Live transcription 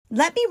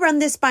Let me run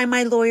this by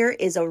my lawyer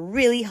is a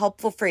really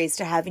helpful phrase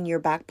to have in your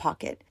back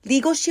pocket.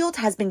 Legal Shield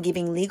has been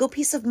giving legal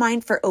peace of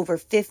mind for over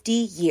 50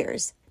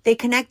 years. They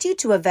connect you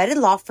to a vetted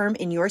law firm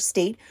in your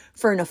state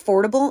for an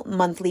affordable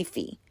monthly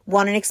fee.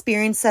 Want an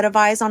experienced set of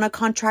eyes on a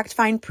contract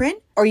fine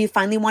print? Or you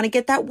finally want to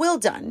get that will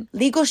done?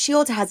 Legal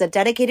Shield has a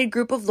dedicated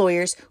group of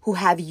lawyers who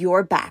have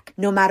your back,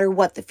 no matter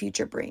what the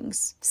future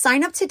brings.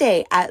 Sign up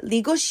today at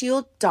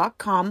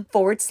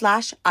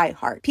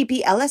LegalShield.com/iHeart.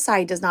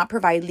 PPLSI does not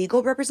provide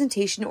legal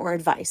representation or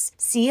advice.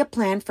 See a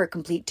plan for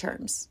complete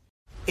terms.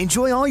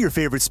 Enjoy all your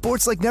favorite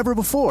sports like never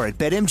before at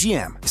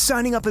BetMGM.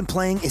 Signing up and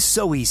playing is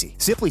so easy.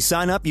 Simply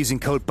sign up using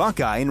code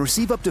Buckeye and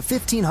receive up to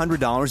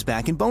 $1,500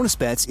 back in bonus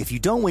bets if you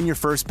don't win your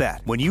first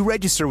bet. When you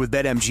register with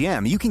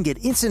BetMGM, you can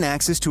get instant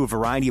access to a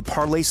variety of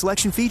parlay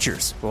selection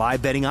features,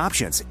 live betting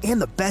options,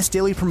 and the best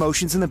daily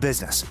promotions in the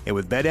business. And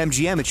with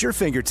BetMGM at your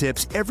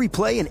fingertips, every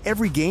play and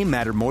every game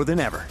matter more than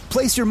ever.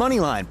 Place your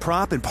moneyline,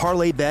 prop, and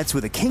parlay bets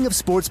with the king of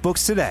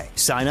sportsbooks today.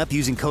 Sign up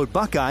using code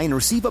Buckeye and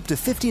receive up to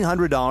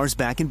 $1,500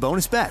 back in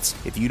bonus bets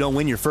if you don't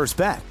win your first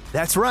bet.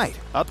 That's right,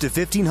 up to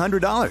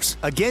 $1,500.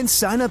 Again,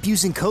 sign up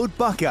using code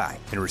Buckeye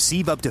and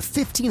receive up to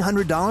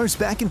 $1,500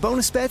 back in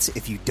bonus bets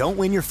if you don't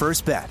win your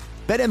first bet.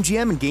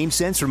 BetMGM and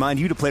GameSense remind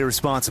you to play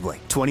responsibly.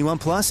 21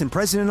 plus and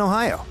present in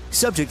Ohio.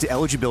 Subject to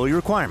eligibility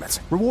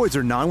requirements. Rewards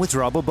are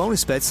non-withdrawable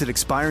bonus bets that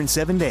expire in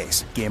 7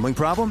 days. Gambling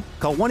problem?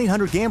 Call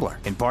 1-800-GAMBLER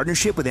in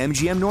partnership with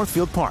MGM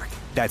Northfield Park.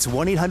 That's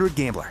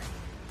 1-800-GAMBLER.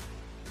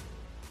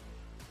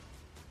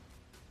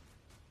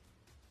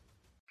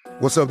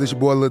 What's up, this your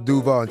boy Lil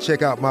Duval, and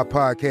check out my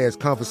podcast,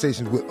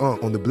 Conversations with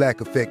Unc, on the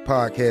Black Effect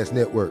Podcast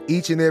Network.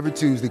 Each and every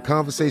Tuesday,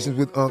 Conversations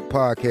with Unc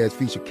podcast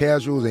feature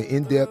casual and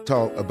in-depth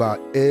talk about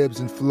ebbs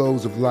and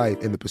flows of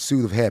life and the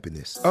pursuit of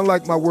happiness.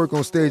 Unlike my work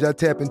on stage, I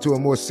tap into a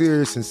more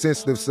serious and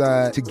sensitive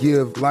side to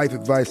give life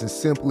advice and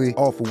simply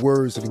offer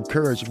words of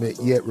encouragement,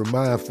 yet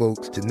remind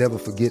folks to never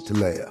forget to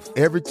laugh.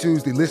 Every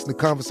Tuesday, listen to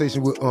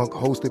Conversation with Unc,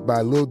 hosted by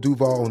Lil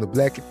Duval on the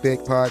Black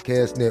Effect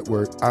Podcast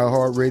Network,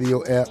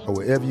 iHeartRadio app, or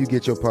wherever you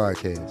get your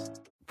podcasts.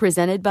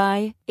 Presented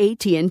by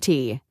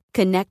AT&T.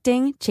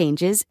 Connecting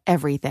changes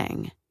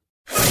everything.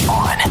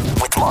 On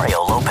with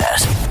Mario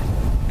Lopez.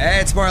 Hey,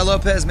 it's Mario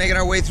Lopez making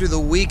our way through the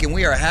week, and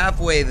we are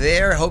halfway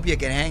there. Hope you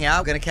can hang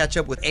out. Going to catch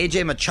up with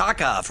AJ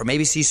Machaca from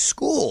ABC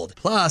Schooled.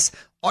 Plus,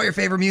 all your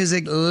favorite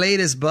music,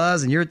 latest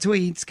buzz, and your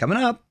tweets coming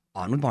up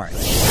on with Mario.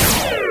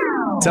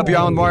 What's up,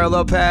 y'all? I'm Mario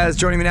Lopez.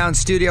 Joining me now in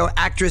studio,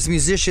 actress,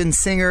 musician,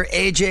 singer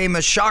AJ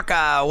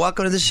Machaca.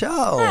 Welcome to the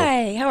show.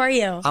 Hi, how are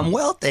you? I'm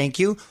well, thank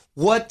you.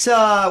 What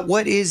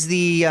is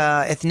the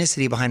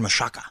ethnicity behind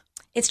Machaca?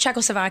 It's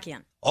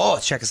Czechoslovakian. Oh,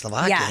 it's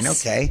Czechoslovakian.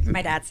 Yes. Okay.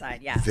 My dad's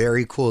side, yeah.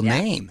 Very cool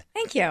name.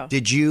 Thank you.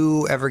 Did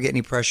you ever get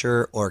any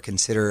pressure or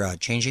consider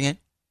changing it?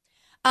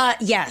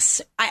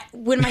 Yes.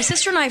 When my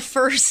sister and I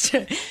first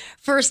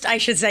I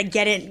should say,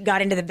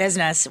 got into the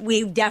business,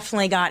 we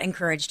definitely got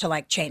encouraged to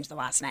like change the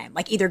last name.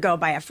 Like either go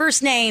by a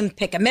first name,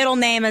 pick a middle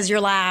name as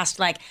your last.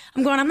 Like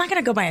I'm not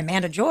going to go by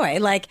Amanda Joy.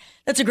 Like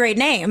that's a great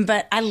name,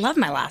 but I love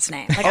my last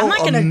name. Like I'm not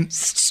going to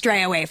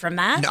stray away from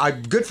that. No,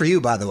 good for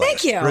you, by the way.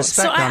 Thank you.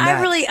 Respect so on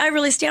that. I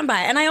really stand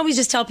by it. And I always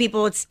just tell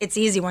people it's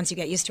easy once you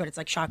get used to it. It's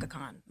like Shaka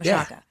Khan. Machaca.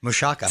 Yeah,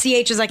 Machaca.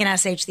 CH is like an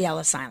SH, the L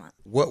is silent.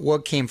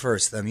 What came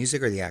first, the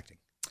music or the acting?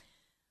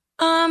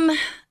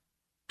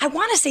 I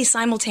want to say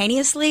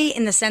simultaneously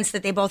in the sense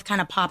that they both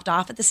kind of popped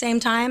off at the same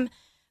time,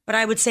 but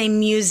I would say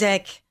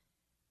music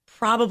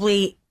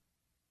probably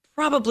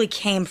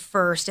came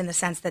first in the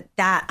sense that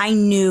I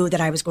knew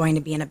that I was going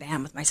to be in a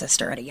band with my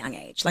sister at a young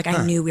age. Like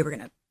I knew we were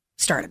going to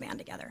start a band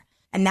together.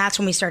 And that's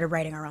when we started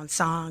writing our own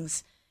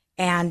songs.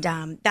 And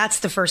that's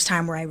the first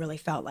time where I really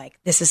felt like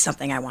this is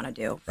something I want to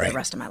do for the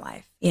rest of my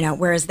life. You know,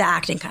 whereas the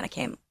acting kind of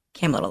came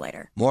a little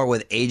later. More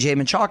with AJ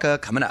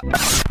Machaca coming up.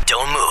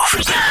 Don't move.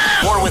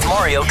 More with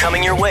Mario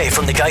coming your way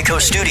from the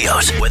Geico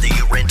Studios. Whether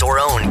you rent or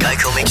own,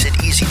 Geico makes it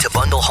easy to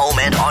bundle home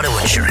and auto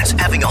insurance.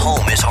 Having a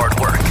home is hard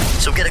work.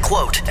 So get a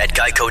quote at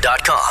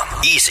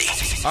geico.com.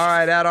 Easy. All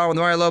right, add on with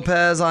Mario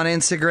Lopez on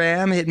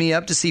Instagram. Hit me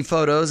up to see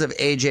photos of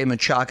AJ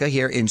Machaca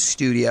here in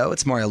studio.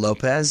 It's Mario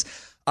Lopez.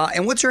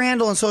 And what's your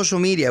handle on social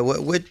media?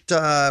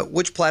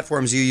 Which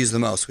platforms do you use the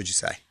most, would you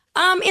say?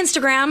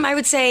 Instagram, I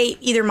would say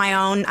either my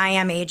own, I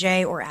am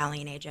AJ, or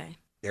Allie and AJ.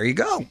 There you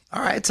go.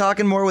 All right,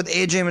 talking more with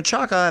AJ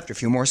Machaca after a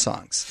few more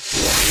songs.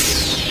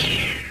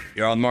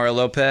 You're on Mario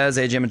Lopez.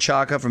 AJ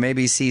Machaca from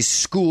ABC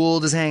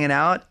Schooled is hanging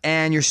out,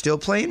 and you're still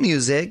playing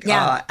music.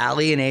 Yeah.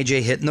 Allie and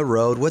AJ hitting the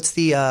road. What's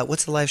the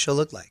live show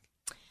look like?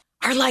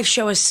 Our live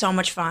show is so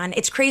much fun.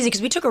 It's crazy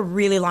because we took a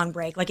really long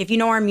break. Like if you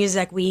know our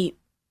music, we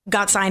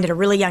got signed at a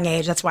really young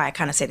age. That's why I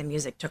kind of say the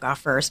music took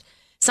off first.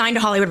 Signed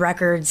to Hollywood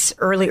Records,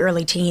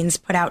 early teens,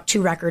 put out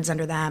 2 records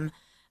under them.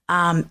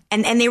 And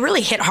they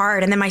really hit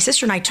hard. And then my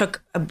sister and I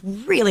took a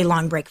really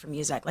long break from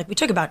music. Like we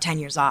took about 10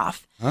 years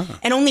off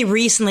and only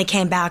recently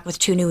came back with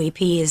 2 new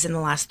EPs in the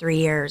last 3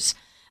 years.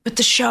 But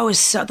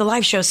the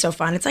live show is so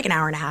fun. It's like an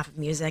hour and a half of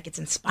music. It's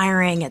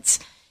inspiring. It's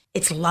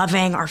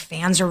loving. Our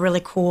fans are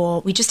really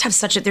cool. We just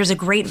have there's a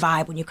great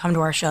vibe when you come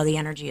to our show. The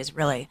energy is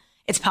really,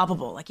 it's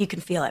palpable. Like you can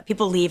feel it.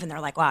 People leave and they're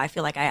like, wow, I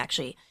feel like I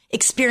actually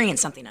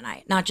experienced something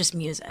tonight, not just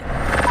music.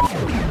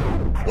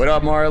 What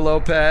up, Mario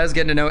Lopez?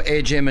 Getting to know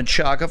AJ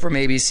Machaca from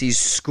ABC's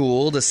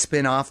Schooled, a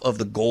spin-off of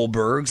The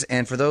Goldbergs.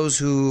 And for those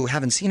who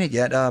haven't seen it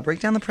yet, break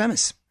down the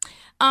premise.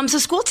 So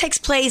School takes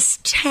place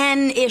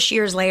 10-ish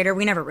years later.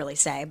 We never really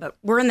say, but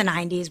we're in the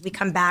 90s. We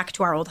come back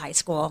to our old high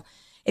school.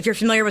 If you're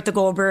familiar with The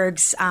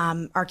Goldbergs,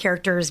 our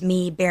characters,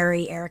 me,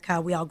 Barry, Erica,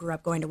 we all grew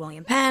up going to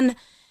William Penn.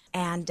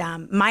 And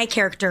my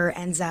character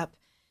ends up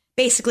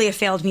basically a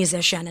failed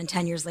musician and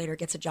 10 years later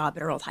gets a job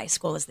at our old high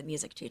school as the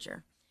music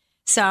teacher.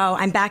 So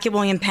I'm back at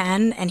William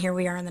Penn, and here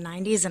we are in the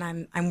 90s,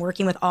 and I'm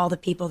working with all the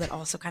people that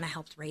also kind of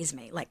helped raise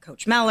me, like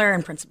Coach Meller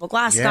and Principal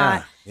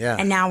Glascott. Yeah.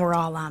 And now we're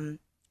all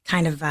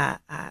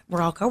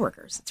we're all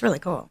coworkers. It's really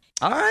cool.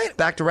 All right,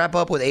 back to wrap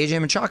up with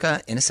AJ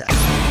Machaca in a sec.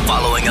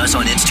 Following us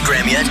on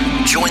Instagram yet?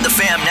 Join the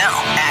fam now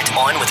at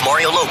On With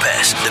Mario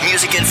Lopez. The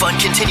music and fun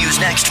continues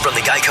next from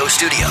the Geico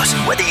Studios.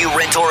 Whether you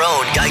rent or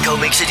own, Geico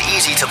makes it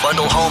easy to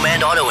bundle home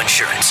and auto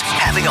insurance.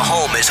 Having a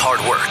home is hard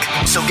work,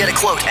 so get a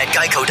quote at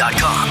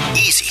geico.com.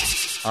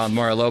 Easy. On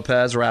Mario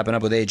Lopez, wrapping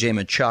up with AJ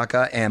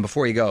Machaca. And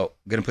before you go,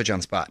 I'm going to put you on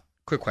the spot.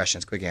 Quick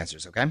questions, quick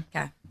answers, okay?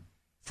 Okay.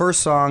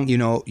 First song, you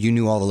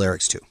knew all the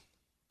lyrics to.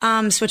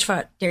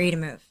 Switchfoot, Dare You to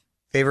Move.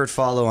 Favorite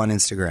follow on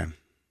Instagram?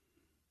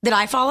 Did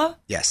I follow?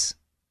 Yes.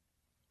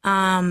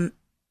 Britney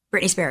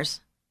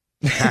Spears.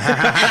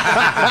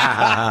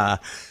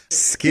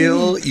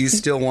 Skill you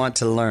still want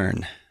to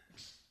learn?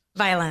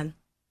 Violin.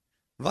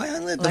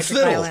 Violin? The Electric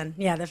fiddle? violin.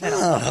 Yeah, the fiddle.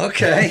 Oh,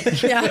 okay.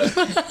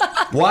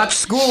 Yeah. Watch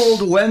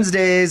Schooled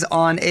Wednesdays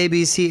on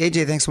ABC.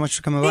 AJ, thanks so much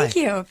for coming by. Thank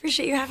you.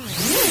 Appreciate you having me.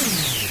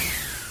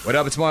 What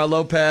up? It's Mario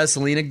Lopez.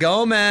 Selena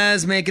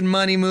Gomez making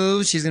money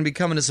moves. She's going to be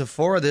coming to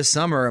Sephora this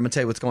summer. I'm going to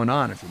tell you what's going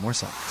on in a few more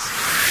songs.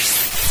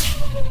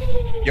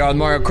 You're on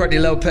Mario Courtney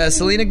Lopez.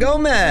 Selena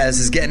Gomez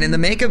is getting in the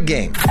makeup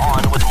game.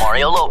 On with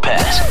Mario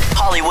Lopez.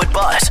 Hollywood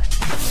Buzz.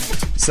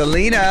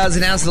 Selena has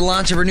announced the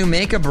launch of her new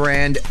makeup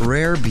brand,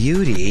 Rare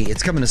Beauty.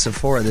 It's coming to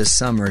Sephora this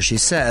summer. She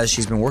says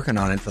she's been working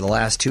on it for the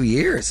last 2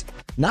 years.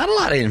 Not a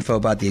lot of info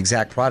about the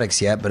exact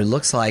products yet, but it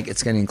looks like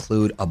it's going to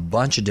include a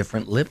bunch of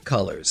different lip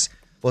colors.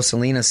 Well,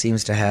 Selena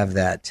seems to have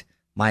that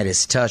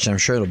Midas touch, and I'm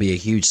sure it'll be a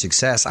huge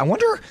success. I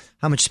wonder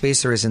how much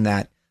space there is in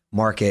that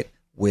market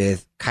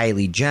with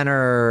Kylie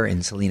Jenner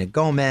and Selena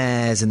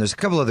Gomez, and there's a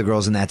couple other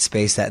girls in that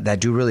space that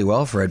do really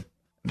well for it.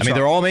 I mean,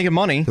 they're all making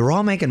money. They're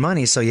all making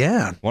money, so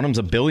yeah. One of them's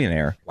a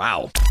billionaire.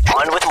 Wow.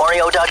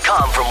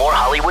 OnWithMario.com for more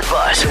Hollywood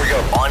buzz. Here we go.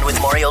 On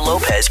with Mario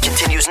Lopez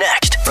continues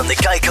next from the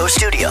Geico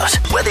Studios.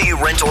 Whether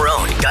you rent or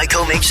own,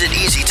 Geico makes it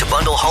easy to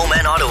bundle home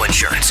and auto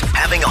insurance.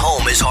 Having a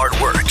home is hard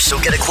work, so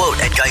get a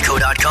quote at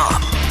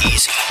Geico.com.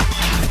 Easy.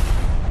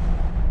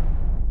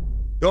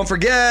 Don't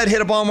forget,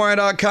 hit up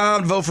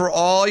onmario.com, vote for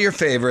all your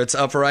favorites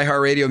up for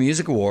iHeartRadio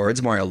Music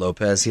Awards. Mario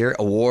Lopez here.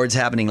 Awards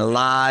happening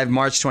live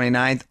March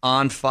 29th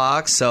on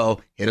Fox. So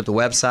hit up the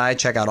website,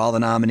 check out all the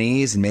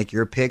nominees, and make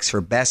your picks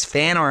for Best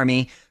Fan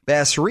Army,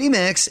 Best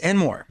Remix, and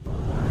more.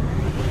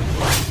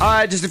 All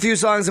right, just a few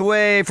songs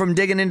away from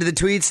digging into the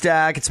tweet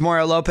stack. It's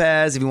Mario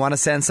Lopez. If you want to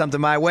send something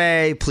my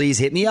way, please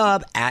hit me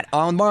up at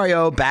On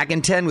Mario, back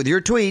in 10 with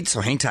your tweets, so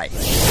hang tight.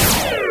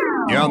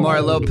 You're on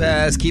Mario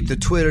Lopez. Keep the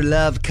Twitter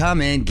love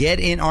coming. Get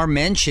in our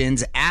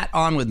mentions at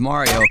On With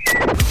Mario.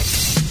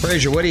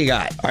 Frazier, what do you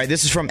got? All right,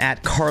 this is from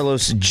at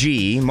Carlos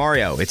G.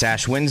 Mario, it's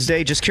Ash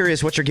Wednesday. Just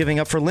curious what you're giving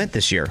up for Lent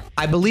this year.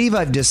 I believe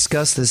I've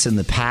discussed this in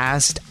the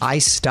past. I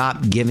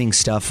stopped giving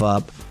stuff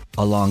up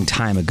a long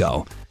time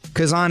ago.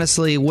 Because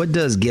honestly, what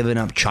does giving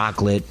up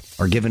chocolate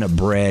or giving up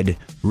bread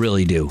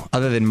really do?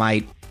 Other than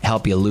might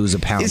help you lose a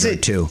pound or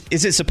two.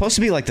 Is it supposed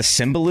to be like the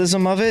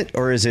symbolism of it?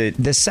 Or is it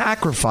the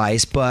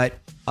sacrifice? But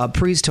a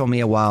priest told me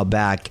a while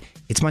back,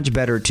 it's much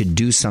better to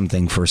do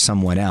something for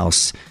someone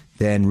else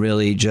than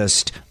really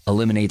just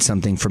eliminate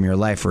something from your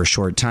life for a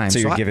short time. So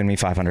you're giving me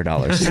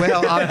 $500.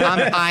 Well,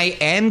 I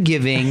am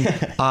giving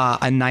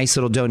a nice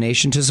little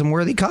donation to some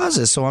worthy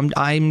causes. So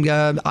I'm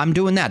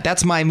doing that.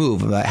 That's my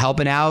move,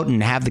 helping out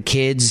and have the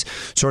kids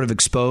sort of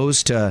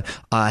exposed to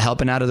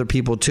helping out other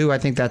people too. I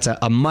think that's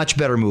a much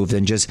better move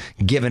than just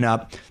giving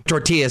up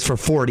tortillas for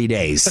 40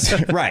 days.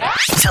 Right.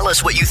 Tell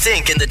us what you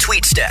think in the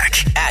tweet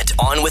stack at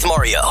On With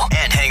Mario.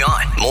 And hang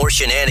on, more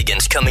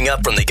shenanigans coming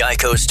up from the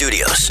Geico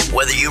Studios.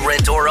 Whether you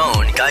rent or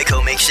own,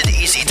 Geico makes it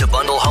easy to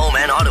bundle home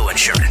and auto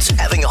insurance.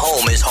 Having a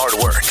home is hard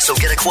work, so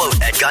get a quote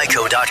at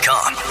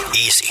Geico.com.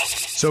 Easy.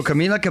 So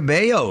Camila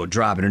Cabello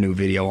dropping a new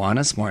video on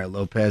us. Mario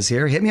Lopez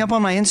here. Hit me up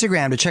on my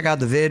Instagram to check out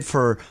the vid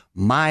for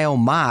My Oh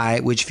My,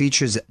 which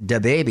features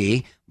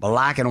DaBaby.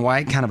 Black and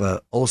white, kind of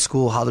a old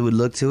school Hollywood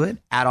look to it.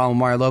 Add on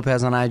Mario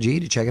Lopez on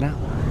IG to check it out.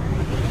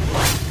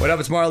 What up,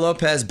 it's Mario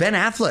Lopez. Ben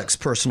Affleck's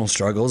personal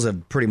struggles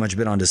have pretty much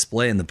been on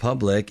display in the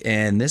public,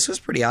 and this was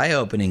pretty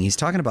eye-opening. He's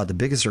talking about the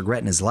biggest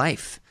regret in his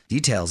life.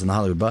 Details in the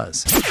Hollywood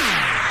Buzz.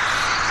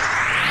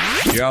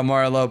 You're on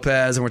Mario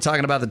Lopez, and we're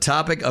talking about the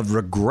topic of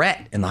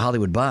regret in the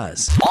Hollywood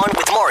Buzz. On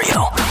with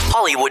Mario,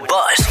 Hollywood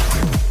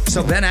Buzz.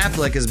 So Ben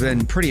Affleck has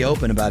been pretty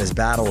open about his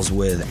battles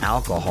with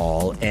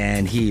alcohol,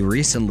 and he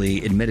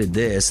recently admitted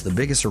this. The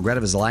biggest regret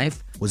of his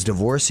life was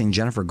divorcing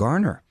Jennifer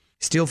Garner.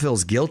 He still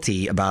feels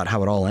guilty about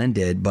how it all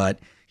ended, but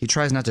he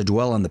tries not to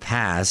dwell on the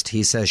past.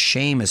 He says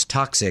shame is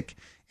toxic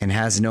and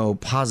has no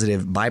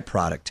positive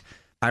byproduct.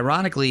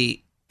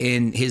 Ironically,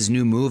 in his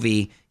new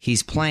movie,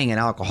 he's playing an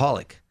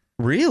alcoholic.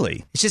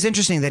 Really? It's just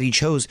interesting that he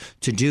chose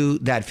to do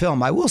that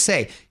film. I will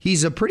say,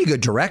 he's a pretty good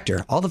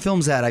director. All the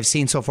films that I've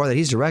seen so far that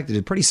he's directed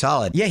are pretty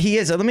solid. Yeah, he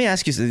is. Let me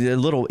ask you a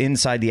little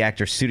inside the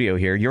actor studio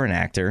here. You're an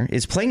actor.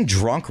 Is playing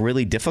drunk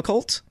really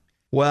difficult?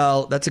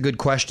 Well, that's a good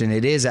question.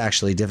 It is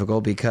actually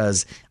difficult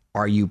because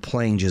are you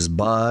playing just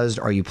buzzed?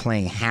 Are you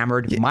playing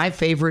hammered? My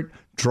favorite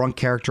drunk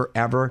character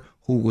ever,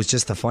 who was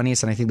just the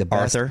funniest and I think the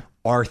best.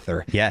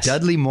 Arthur. Yes.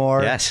 Dudley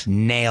Moore. Yes.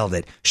 Nailed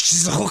it.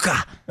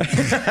 Shizuka.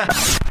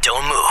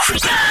 Don't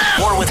move.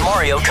 More with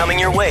Mario coming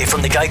your way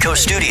from the Geico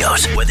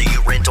Studios. Whether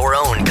you rent or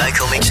own,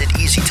 Geico makes it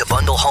easy to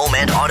bundle home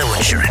and auto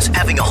insurance.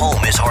 Having a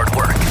home is hard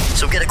work.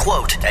 So get a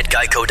quote at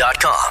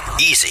geico.com.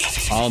 Easy.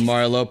 I'm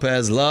Mario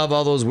Lopez. Love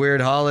all those weird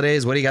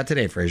holidays. What do you got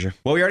today, Frazier?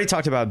 Well, we already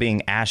talked about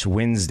being Ash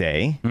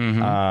Wednesday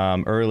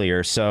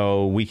earlier,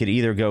 so we could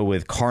either go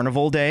with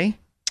Carnival Day,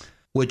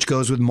 which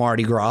goes with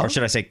Mardi Gras. or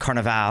should I say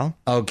Carnival,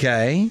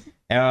 Okay.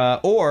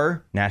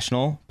 or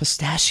National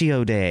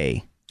Pistachio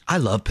Day. I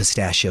love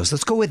pistachios.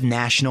 Let's go with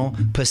National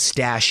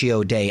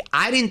Pistachio Day.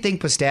 I didn't think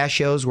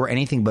pistachios were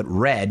anything but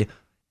red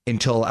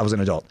until I was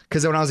an adult.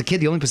 Because when I was a kid,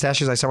 the only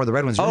pistachios I saw were the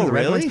red ones. Oh, the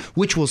red really? ones,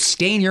 which will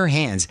stain your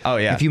hands. Oh,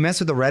 yeah. If you mess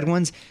with the red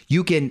ones,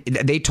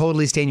 they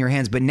totally stain your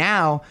hands. But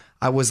now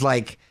I was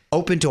like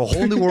open to a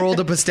whole new world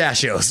of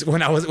pistachios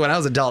when I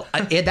was adult.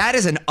 That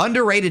is an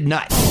underrated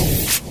nut.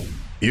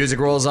 Music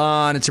rolls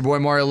on. It's your boy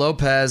Mario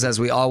Lopez. As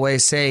we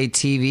always say,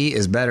 TV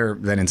is better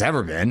than it's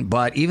ever been,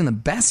 but even the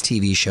best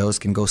TV shows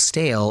can go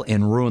stale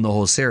and ruin the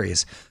whole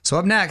series. So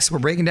up next, we're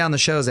breaking down the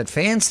shows that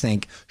fans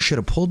think should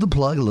have pulled the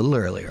plug a little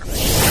earlier.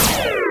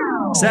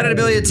 Said it a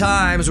billion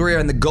times, we're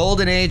in the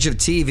golden age of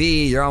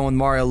TV. You're on with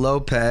Mario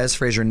Lopez.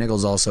 Fraser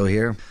Nichols also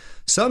here.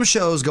 Some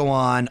shows go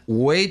on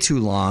way too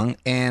long,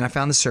 and I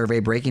found the survey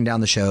breaking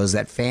down the shows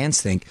that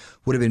fans think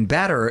would have been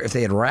better if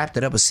they had wrapped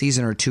it up a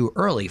season or two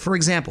early. For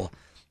example,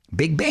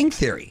 Big Bang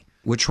Theory,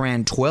 which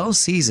ran 12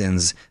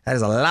 seasons. That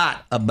is a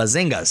lot of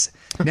bazingas.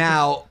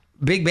 Now,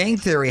 Big Bang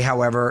Theory,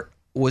 however,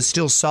 was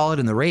still solid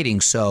in the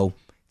ratings, so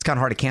it's kind of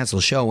hard to cancel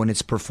a show when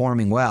it's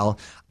performing well.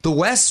 The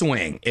West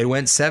Wing, it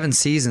went 7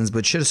 seasons,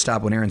 but should have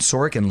stopped when Aaron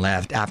Sorkin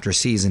left after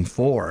season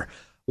 4.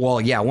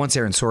 Well, yeah, once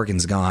Aaron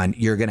Sorkin's gone,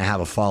 you're going to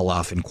have a fall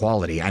off in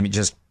quality. I mean,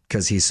 just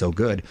because he's so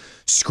good.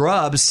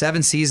 Scrubs,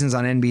 7 seasons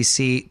on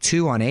NBC,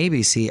 2 on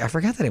ABC. I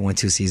forgot that it went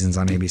 2 seasons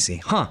on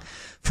ABC.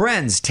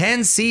 Friends,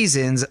 10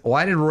 seasons.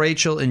 Why did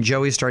Rachel and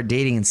Joey start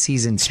dating in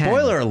season 10?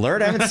 Spoiler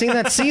alert, I haven't seen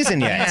that season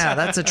yet. Yeah,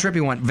 that's a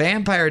trippy one.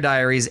 Vampire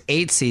Diaries,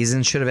 8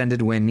 seasons. Should have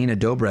ended when Nina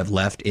Dobrev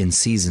left in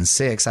season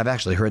 6. I've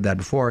actually heard that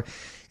before.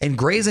 And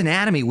Grey's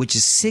Anatomy, which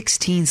is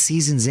 16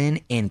 seasons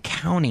in and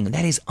counting.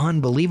 That is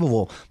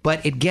unbelievable.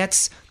 But it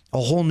gets a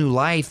whole new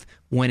life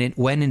when it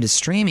went into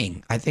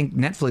streaming. I think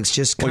Netflix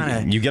just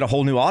kind of... You get a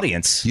whole new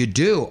audience. You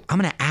do. I'm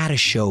going to add a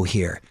show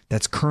here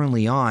that's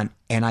currently on,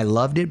 and I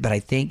loved it, but I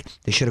think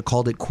they should have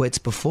called it quits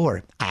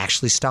before. I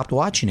actually stopped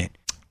watching it.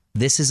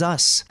 This Is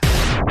Us.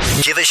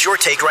 Give us your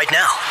take right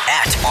now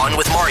at On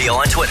With Mario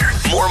on Twitter.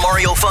 More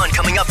Mario fun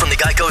coming up from the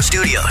Geico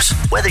Studios.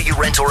 Whether you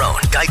rent or own,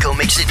 Geico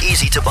makes it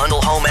easy to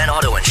bundle home and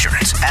auto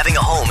insurance. Having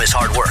a home is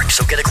hard work,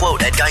 so get a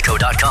quote at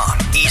geico.com.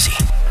 Easy.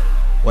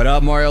 What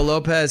up, Mario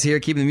Lopez here,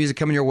 keeping the music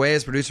coming your way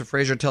as producer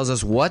Fraser tells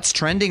us what's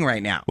trending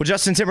right now. Well,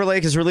 Justin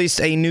Timberlake has released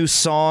a new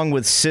song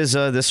with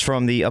SZA. This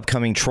from the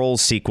upcoming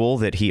Trolls sequel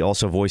that he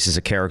also voices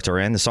a character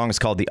in. The song is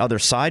called The Other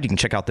Side. You can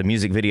check out the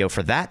music video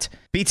for that.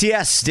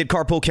 BTS did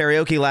carpool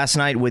karaoke last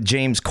night with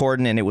James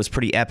Corden, and it was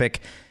pretty epic.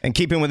 And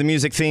keeping with the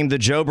music theme, the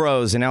Joe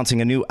Bros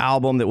announcing a new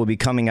album that will be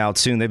coming out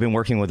soon. They've been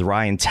working with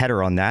Ryan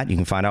Tedder on that. You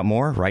can find out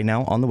more right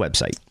now on the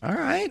website. All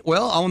right.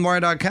 Well,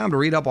 onwithmario.com to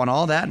read up on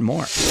all that and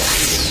more.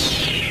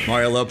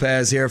 Mario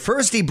Lopez here.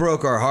 First, he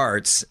broke our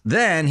hearts.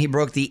 Then he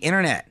broke the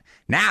internet.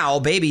 Now,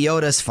 Baby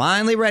Yoda's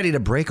finally ready to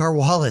break our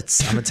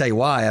wallets. I'm going to tell you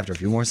why after a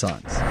few more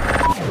songs.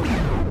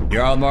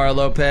 You're on Mario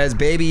Lopez.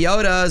 Baby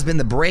Yoda has been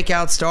the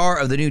breakout star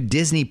of the new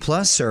Disney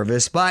Plus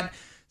service, but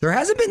there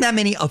hasn't been that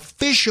many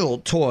official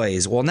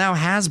toys. Well, now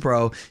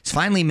Hasbro is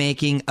finally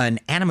making an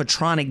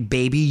animatronic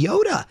Baby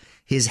Yoda.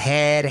 His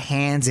head,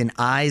 hands, and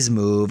eyes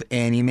move,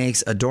 and he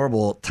makes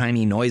adorable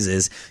tiny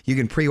noises. You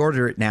can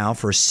pre-order it now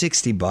for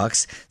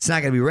 $60. It's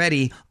not going to be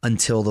ready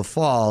until the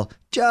fall,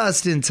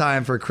 just in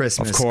time for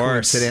Christmas, of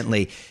course.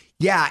 Coincidentally.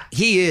 Yeah,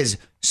 he is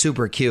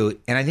super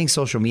cute, and I think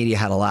social media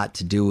had a lot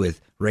to do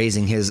with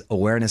raising his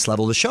awareness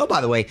level. The show,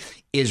 by the way,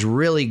 is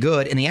really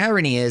good, and the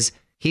irony is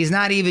He's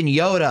not even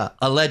Yoda,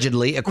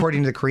 allegedly,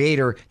 according to the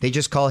creator. They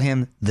just call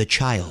him the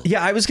child.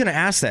 Yeah, I was going to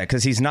ask that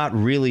because he's not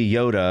really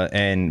Yoda.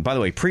 And by the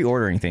way,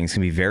 pre-ordering things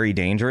can be very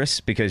dangerous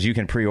because you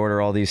can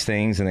pre-order all these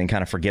things and then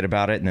kind of forget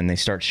about it, and then they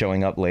start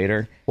showing up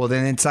later. Well,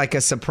 then it's like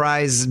a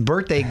surprise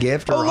birthday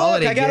gift or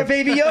holiday gift. I got a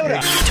baby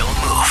Yoda. Don't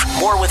move.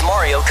 More with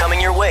Mario coming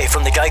your way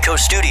from the Geico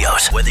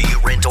Studios. Whether you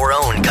rent or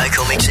own,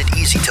 Geico makes it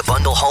easy to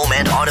bundle home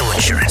and auto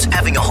insurance.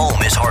 Having a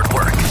home is hard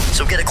work.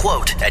 So get a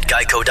quote at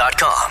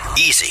geico.com.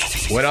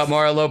 Easy. What up,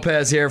 Mario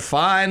Lopez here.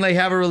 Finally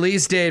have a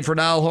release date for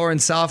Niall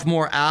Horan's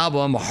sophomore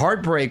album.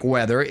 Heartbreak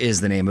Weather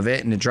is the name of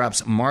it, and it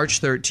drops March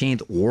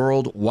 13th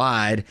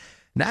worldwide.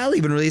 Niall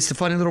even released a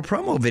funny little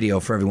promo video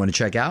for everyone to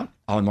check out.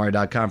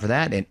 AllInMario.com for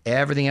that and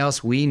everything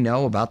else we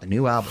know about the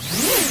new album.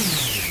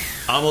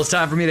 Almost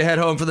time for me to head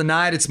home for the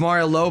night. It's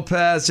Mario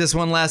Lopez. Just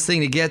one last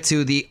thing to get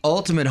to. The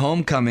ultimate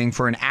homecoming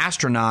for an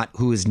astronaut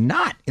who is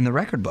not in the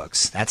record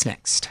books. That's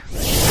next.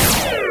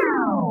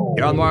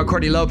 You're on Mario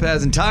Courtney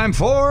Lopez, and time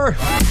for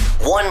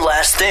One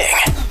Last Thing.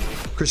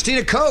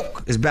 Christina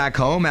Koch is back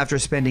home after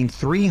spending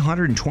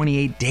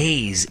 328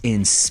 days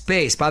in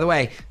space. By the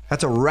way,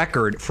 that's a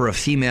record for a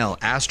female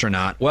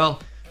astronaut. Well,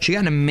 she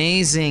got an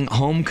amazing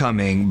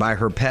homecoming by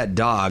her pet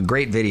dog.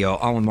 Great video,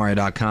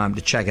 allinmario.com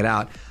to check it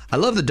out. I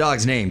love the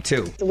dog's name,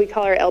 too. We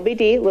call her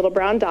LBD, Little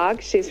Brown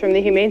Dog. She's from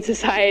the Humane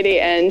Society,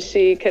 and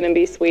she couldn't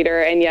be sweeter.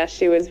 And yes,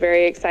 she was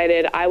very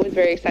excited. I was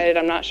very excited.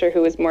 I'm not sure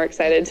who was more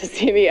excited to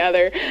see the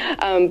other.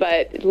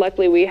 But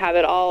luckily, we have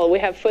it all. We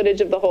have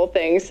footage of the whole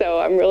thing. So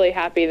I'm really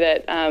happy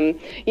that,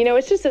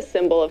 it's just a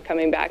symbol of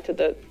coming back to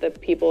the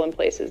people and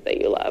places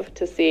that you love,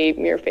 to see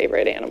your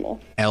favorite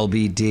animal.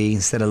 LBD,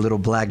 instead of little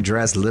black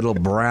dress, Little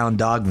Brown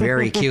Dog.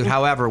 Very cute.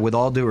 However, with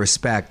all due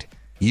respect,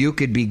 you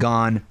could be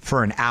gone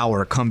for an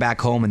hour, come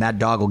back home, and that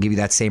dog will give you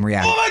that same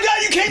reaction. Oh my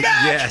God, you came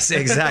back! Yes,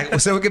 exactly.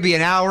 So it could be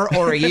an hour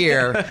or a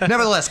year.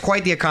 Nevertheless,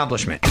 quite the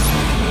accomplishment.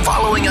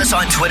 Following us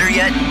on Twitter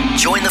yet?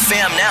 Join the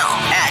fam now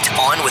at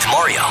On With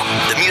Mario.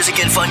 The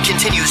music and fun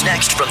continues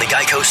next from the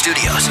Geico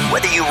Studios.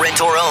 Whether you rent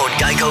or own,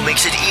 Geico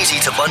makes it easy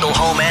to bundle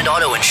home and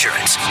auto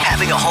insurance.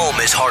 Having a home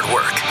is hard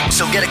work.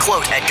 So get a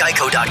quote at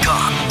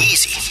geico.com.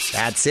 Easy.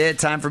 That's it.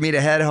 Time for me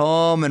to head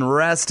home and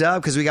rest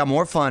up because we got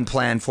more fun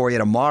planned for you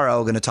tomorrow.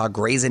 We're going to talk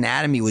Grey's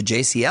Anatomy with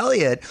JC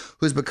Elliott,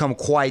 who's become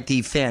quite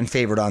the fan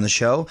favorite on the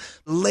show.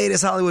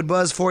 Latest Hollywood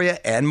buzz for you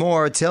and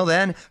more. Till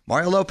then,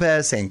 Mario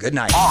Lopez saying good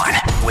night. On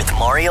with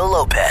Mario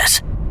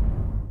Lopez.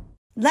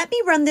 Let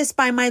me run this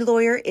by my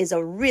lawyer is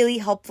a really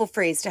helpful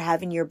phrase to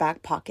have in your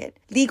back pocket.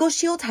 Legal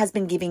Shield has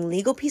been giving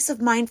legal peace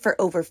of mind for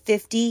over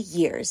 50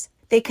 years.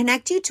 They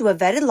connect you to a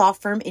vetted law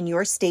firm in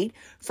your state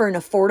for an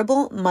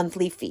affordable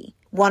monthly fee.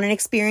 Want an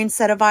experienced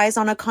set of eyes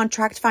on a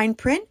contract fine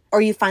print?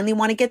 Or you finally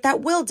want to get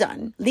that will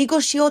done? Legal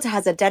Shield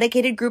has a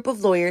dedicated group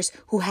of lawyers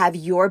who have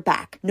your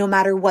back, no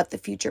matter what the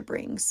future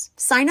brings.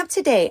 Sign up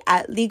today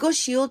at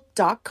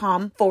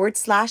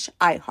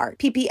LegalShield.com/iHeart.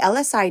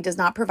 PPLSI does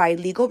not provide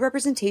legal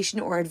representation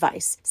or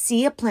advice.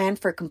 See a plan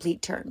for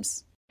complete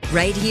terms.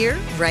 Right here,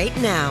 right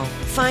now.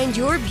 Find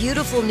your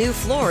beautiful new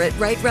floor at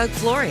Right Rug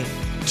Flooring.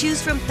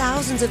 Choose from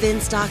thousands of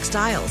in-stock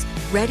styles,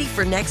 ready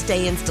for next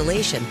day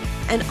installation,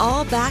 and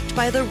all backed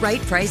by the right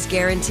price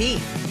guarantee.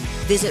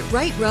 Visit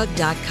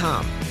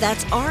rightrug.com.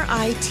 That's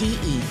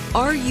RITERUG.com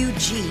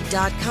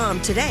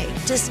today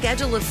to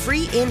schedule a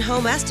free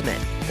in-home estimate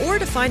or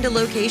to find a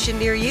location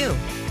near you.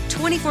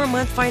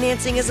 24-month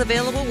financing is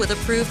available with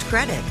approved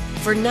credit.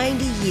 For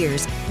 90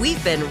 years,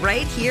 we've been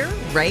right here,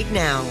 right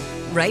now.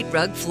 Right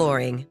Rug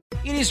Flooring.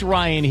 It is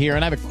Ryan here,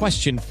 and I have a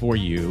question for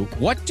you.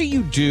 What do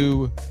you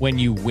do when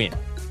you win?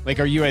 Like,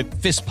 are you a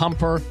fist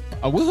pumper,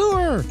 a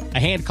woohooer, a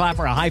hand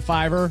clapper, a high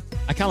fiver?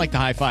 I kind of like the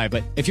high five,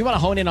 but if you want to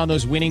hone in on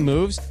those winning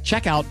moves,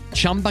 check out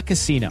Chumba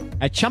Casino.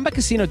 At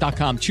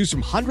ChumbaCasino.com, choose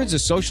from hundreds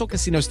of social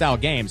casino-style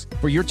games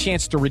for your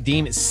chance to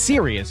redeem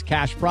serious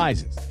cash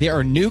prizes. There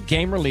are new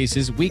game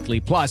releases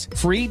weekly, plus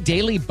free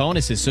daily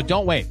bonuses, so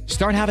don't wait.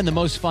 Start having the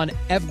most fun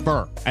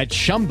ever at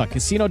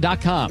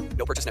ChumbaCasino.com.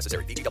 No purchase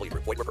necessary. VGW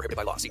Group. Void where prohibited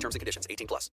by law. See terms and conditions. 18+.